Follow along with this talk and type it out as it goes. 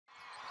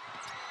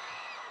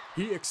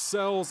He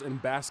excels in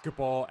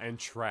basketball and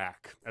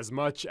track. As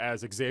much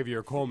as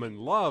Xavier Coleman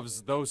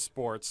loves those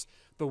sports,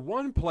 the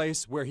one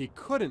place where he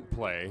couldn't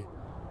play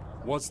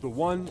was the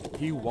one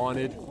he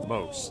wanted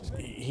most.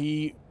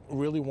 He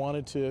really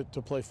wanted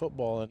to play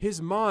football. His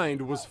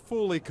mind was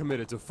fully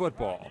committed to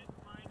football.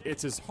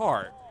 It's his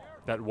heart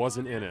that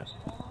wasn't in it.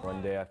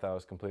 One day I thought I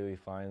was completely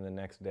fine. The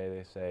next day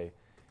they say,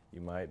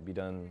 you might be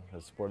done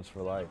with sports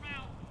for life.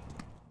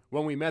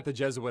 When we met the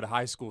Jesuit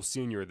high school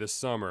senior this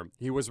summer,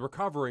 he was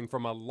recovering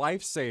from a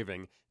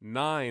life-saving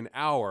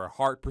 9-hour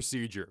heart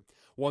procedure,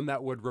 one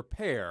that would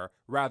repair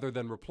rather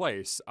than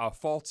replace a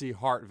faulty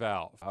heart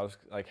valve. I was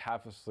like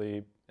half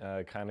asleep,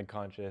 kind of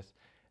conscious,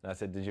 and I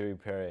said, did you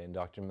repair it? And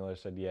Dr. Miller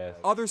said yes.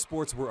 Other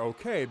sports were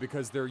okay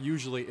because there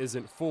usually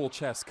isn't full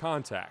chest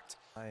contact.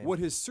 Would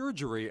his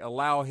surgery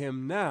allow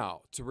him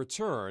now to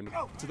return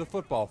to the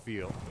football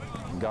field?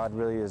 God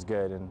really is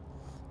good, and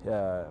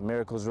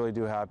miracles really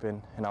do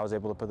happen, and I was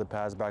able to put the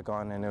pads back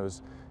on, and it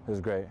was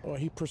great. Well,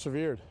 he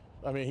persevered.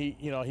 I mean,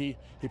 he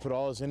put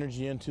all his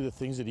energy into the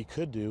things that he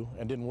could do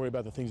and didn't worry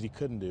about the things he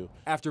couldn't do.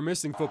 After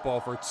missing football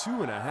for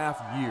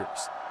 2.5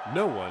 years,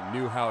 no one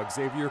knew how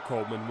Xavier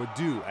Coleman would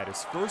do at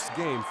his first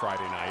game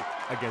Friday night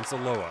against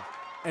Aloha.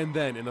 And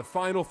then in the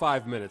final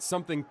 5 minutes,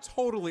 something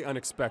totally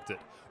unexpected.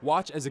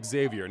 Watch as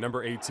Xavier,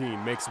 number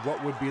 18, makes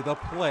what would be the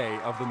play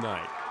of the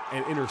night.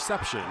 An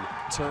interception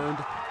turned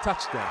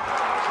touchdown.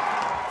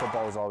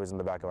 Football was always in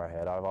the back of my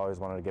head. I've always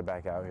wanted to get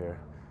back out here.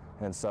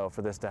 And so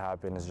for this to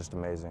happen is just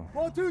amazing.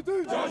 1, 2,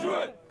 3,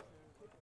 Jesuit!